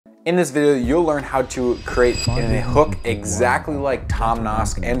In this video, you'll learn how to create a hook exactly like Tom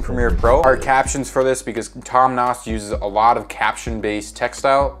Noske and Premiere Pro. Our captions for this, because Tom Noske uses a lot of caption-based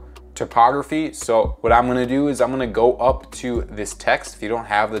textile typography. So what I'm gonna do is I'm gonna go up to this text. If you don't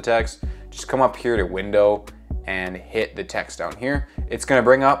have the text, just come up here to window and hit the text down here. It's gonna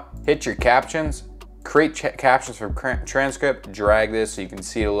bring up, hit your captions, create captions from transcript, drag this so you can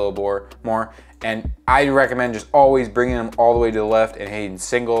see it a little more. And I recommend just always bringing them all the way to the left and hitting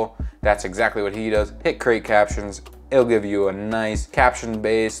single. That's exactly what he does. Hit create captions. It'll give you a nice caption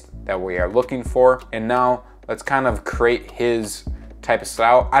base that we are looking for. And now let's kind of create his type of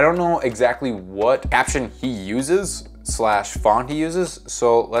style. I don't know exactly what caption he uses / font he uses.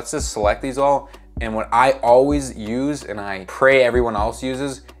 So let's just select these all. And what I always use, and I pray everyone else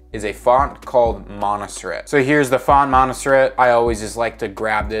uses, is a font called Montserrat. So here's the font Montserrat. I always just like to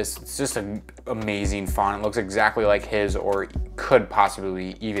grab this. It's just an amazing font. It looks exactly like his, or could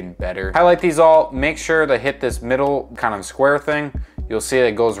possibly be even better. Highlight these all, make sure to hit this middle kind of square thing. You'll see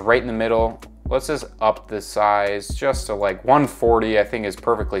it goes right in the middle. Let's just up the size just to like 140, I think is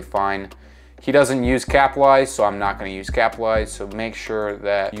perfectly fine. He doesn't use capitalized, so I'm not gonna use capitalized. So make sure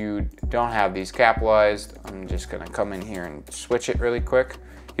that you don't have these capitalized. I'm just gonna come in here and switch it really quick.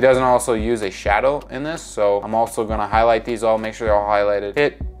 He doesn't also use a shadow in this, so I'm also gonna highlight these all, make sure they're all highlighted.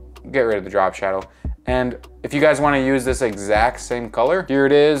 Get rid of the drop shadow. And if you guys wanna use this exact same color, here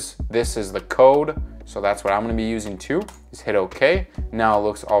it is. This is the code, so that's what I'm gonna be using too. Just hit okay. Now it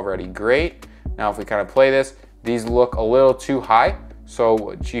looks already great. Now if we kind of play this, these look a little too high. So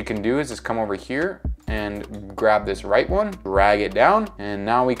what you can do is just come over here and grab this right one, drag it down, and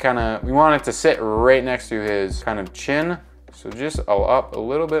now we want it to sit right next to his kind of chin. So just up a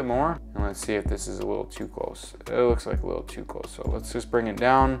little bit more, and let's see if this is a little too close. It looks like a little too close, so let's just bring it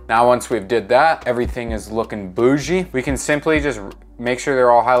down. Now once we've did that, everything is looking bougie. We can simply just make sure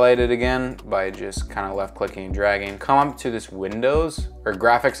they're all highlighted again by just kind of left clicking and dragging. Come up to this windows, or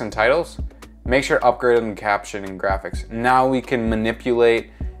graphics and titles. Make sure to upgrade them caption and graphics. Now we can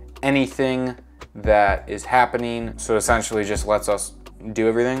manipulate anything that is happening. So essentially just lets us do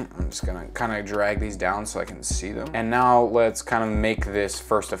everything. I'm just gonna kind of drag these down so I can see them. And now let's kind of make this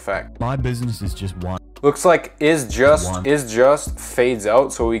first effect. My business is just one. Looks like is just fades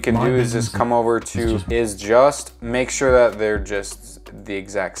out. So what we can do is just come over to is just, make sure that they're just the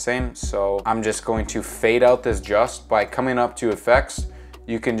exact same. So I'm just going to fade out this just by coming up to effects.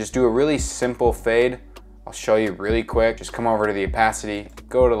 You can just do a really simple fade. I'll show you really quick. Just come over to the opacity,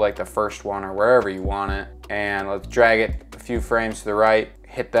 go to like the first one or wherever you want it, and let's drag it a few frames to the right,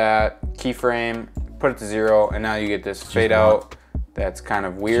 hit that keyframe, put it to 0, and now you get this fade out that's kind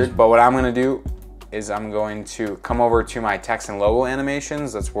of weird. But what I'm gonna do is I'm going to come over to my text and logo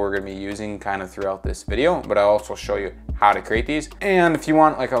animations. That's what we're gonna be using kind of throughout this video, but I'll also show you how to create these. And if you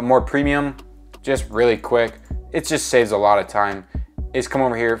want like a more premium, just really quick, it just saves a lot of time, is come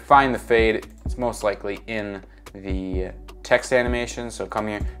over here, find the fade. It's most likely in the text animation. So come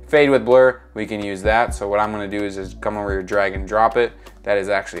here, fade with blur, we can use that. So what I'm gonna do is just come over here, drag and drop it. That is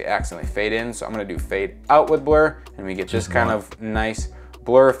actually accidentally fade in. So I'm gonna do fade out with blur, and we get this kind of nice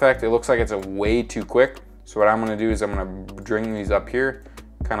blur effect. It looks like it's a way too quick. So what I'm gonna do is I'm gonna bring these up here,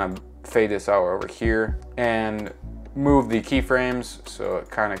 kind of fade this out over here, and move the keyframes so it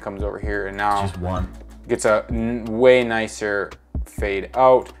kind of comes over here, and now gets a way nicer fade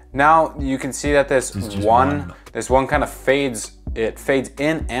out. Now you can see that this one kind of fades, it fades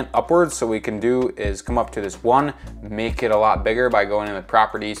in and upwards. So what we can do is come up to this one, make it a lot bigger by going in the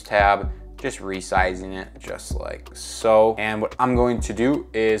properties tab, just resizing it just like so. And what I'm going to do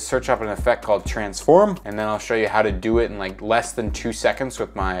is search up an effect called transform, and then I'll show you how to do it in like less than 2 seconds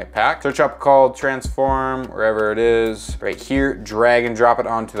with my pack. Search up called transform, wherever it is, right here, drag and drop it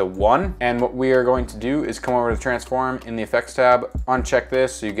onto the 1. And what we are going to do is come over to transform in the effects tab, uncheck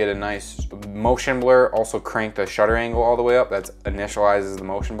this so you get a nice motion blur. Also crank the shutter angle all the way up. That initializes the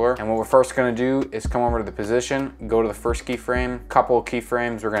motion blur. And what we're first gonna do is come over to the position, go to the first keyframe, couple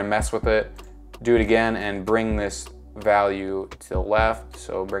keyframes, we're gonna mess with it, do it again, and bring this value to the left.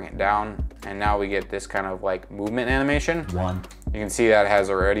 So bring it down, and now we get this kind of like movement animation. You can see that it has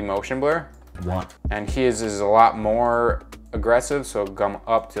already motion blur. And his is a lot more aggressive, so come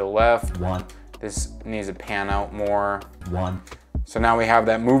up to the left. This needs to pan out more. So now we have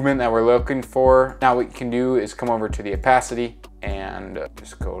that movement that we're looking for. Now what you can do is come over to the opacity and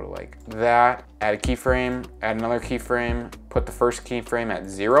just go to like that, add a keyframe, add another keyframe, put the first keyframe at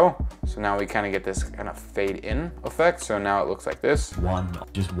 0. So now we kind of get this kind of fade in effect. So now it looks like this. It's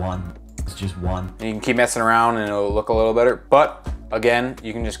just one. And you can keep messing around and it'll look a little better. But again,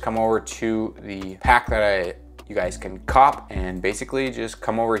 you can just come over to the pack that I you guys can cop and basically just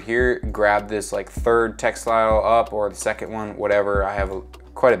come over here, grab this like third textile up or the second one, whatever. I have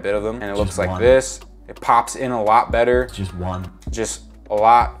quite a bit of them and it looks like this. It pops in a lot better. Just a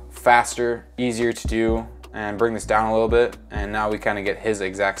lot faster, easier to do. And bring this down a little bit, and now we kind of get his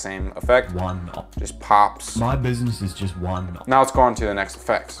exact same effect. Just pops. My business is just one. Now let's go on to the next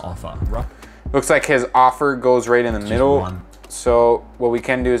effects. Offer. Looks like his offer goes right in the middle. So what we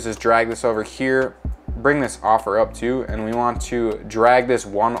can do is just drag this over here, bring this offer up too, and we want to drag this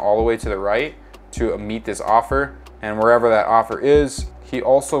one all the way to the right to meet this offer. And wherever that offer is, he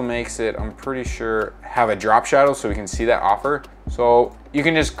also makes it, I'm pretty sure, have a drop shadow so we can see that offer. So you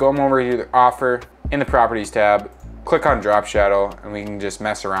can just come over to the offer, in the properties tab, click on drop shadow, and we can just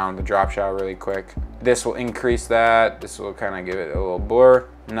mess around with the drop shadow really quick. This will increase that. This will kind of give it a little blur.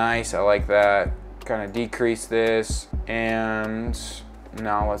 Nice, I like that. Kind of decrease this. And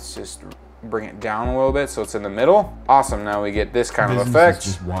now let's just bring it down a little bit so it's in the middle. Awesome, now we get this kind of effect. Is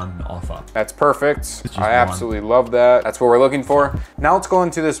just one offer. That's perfect. I absolutely love that. That's what we're looking for. Now let's go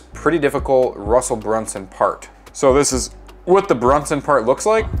into this pretty difficult Russell Brunson part. So this is what the Brunson part looks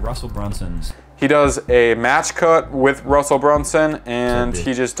like. Russell Brunson's. He does a match cut with Russell Brunson, and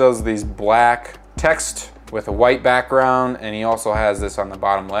he just does these black text with a white background, and he also has this on the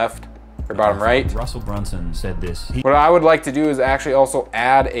bottom left, or bottom right. Russell Brunson said this. What I would like to do is actually also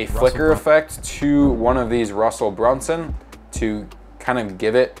add a flicker effect to one of these Russell Brunson to kind of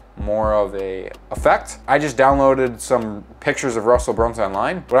give it more of a effect. I just downloaded some pictures of Russell Brunson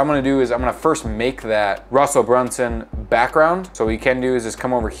online. What I'm gonna do is I'm gonna first make that Russell Brunson background. So what you can do is just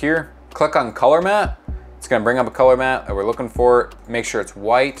come over here, click on color matte. It's gonna bring up a color matte that we're looking for. Make sure it's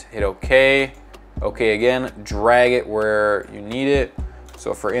white, hit okay. Okay again, drag it where you need it.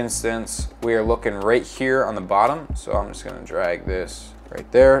 So for instance, we are looking right here on the bottom. So I'm just gonna drag this right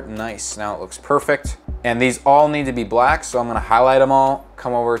there. Nice, now it looks perfect. And these all need to be black. So I'm gonna highlight them all,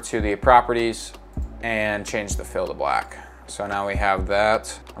 come over to the properties and change the fill to black. So now we have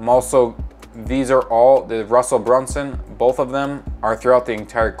that. These are all the Russell Brunson, both of them are throughout the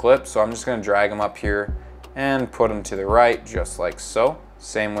entire clip. So I'm just gonna drag them up here and put them to the right, just like so.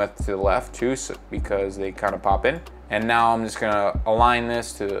 Same with to the left too, so, because they kind of pop in. And now I'm just gonna align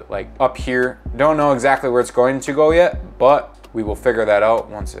this to like up here. Don't know exactly where it's going to go yet, but we will figure that out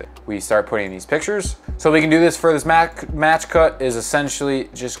once we start putting these pictures. So we can do this for this match cut is essentially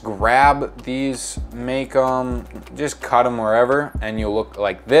just grab these, make them, just cut them wherever, and you'll look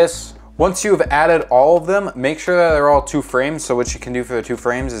like this. Once you've added all of them, make sure that they're all 2 frames. So what you can do for the 2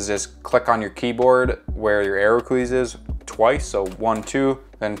 frames is just click on your keyboard where your arrow keys is twice. So 1, 2,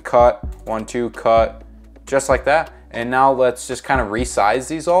 then cut, 1, 2, cut, just like that. And now let's just kind of resize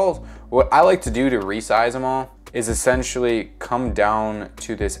these all. What I like to do to resize them all is essentially come down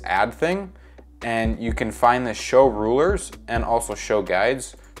to this add thing, and you can find the show rulers and also show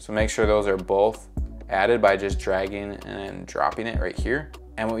guides. So make sure those are both added by just dragging and dropping it right here.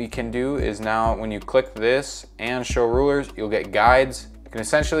 And what you can do is now when you click this and show rulers, you'll get guides. You can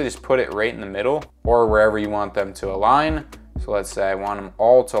essentially just put it right in the middle or wherever you want them to align. So let's say I want them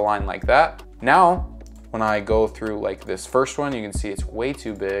all to align like that. Now, when I go through like this first one, you can see it's way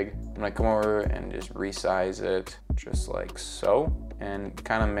too big. I'm gonna come over and just resize it just like so, and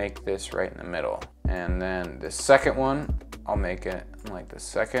kind of make this right in the middle. And then the second one, I'll make it like the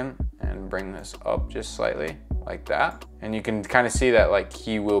second and bring this up just slightly like that. And you can kind of see that like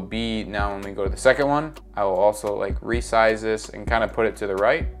he will be, now when we go to the second one, I will also like resize this and kind of put it to the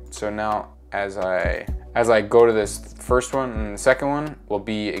right. So now as I go to this first one, and the second one will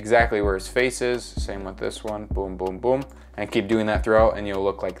be exactly where his face is. Same with this one, boom, boom, boom. And keep doing that throughout and you'll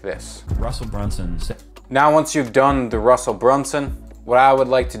look like this. Russell Brunson. Now once you've done the Russell Brunson, what I would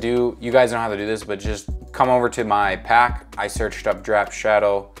like to do, you guys know how to do this, but just come over to my pack. I searched up drop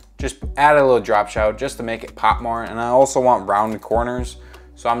shadow, just add a little drop shadow just to make it pop more. And I also want rounded corners.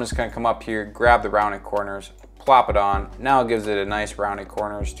 So I'm just gonna come up here, grab the rounded corners, plop it on. Now it gives it a nice rounded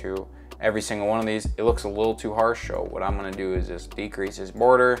corners to every single one of these. It looks a little too harsh, so what I'm gonna do is just decrease his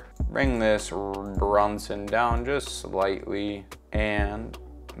border, bring this Brunson down just slightly, and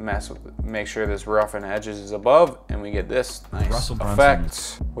make sure this roughen edges is above, and we get this nice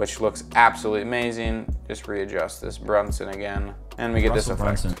effect, which looks absolutely amazing. Just readjust this Brunson again, and we get this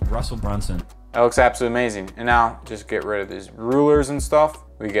effect. Russell Brunson. That looks absolutely amazing. And now just get rid of these rulers and stuff.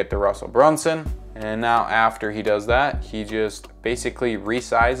 We get the Russell Brunson. And now after he does that, he just basically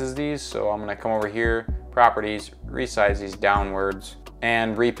resizes these. So I'm gonna come over here, properties, resize these downwards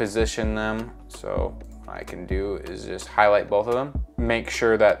and reposition them. So what I can do is just highlight both of them, make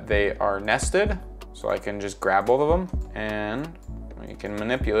sure that they are nested. So I can just grab both of them and we you can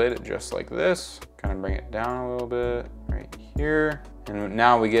manipulate it just like this. Kind of bring it down a little bit right here. And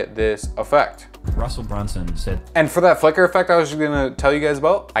now we get this effect. Russell Brunson said. And for that flicker effect I was just gonna tell you guys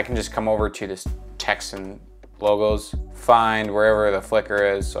about, I can just come over to this text and logos, find wherever the flicker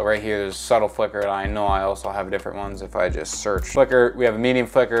is. So right here, there's subtle flicker, and I know I also have different ones if I just search flicker. We have a medium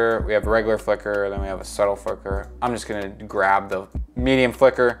flicker, we have a regular flicker, then we have a subtle flicker. I'm just gonna grab the medium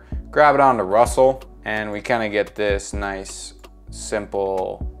flicker, grab it onto Russell, and we kind of get this nice,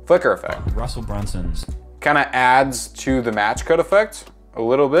 simple flicker effect. Russell Brunson's. Kind of adds to the match cut effect a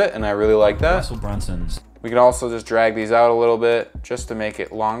little bit, and I really like that. Russell Brunson's. We can also just drag these out a little bit just to make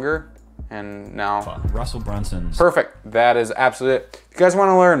it longer. And now, Russell Brunson's. Perfect. That is absolutely it. If you guys want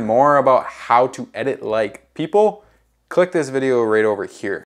to learn more about how to edit like people, click this video right over here.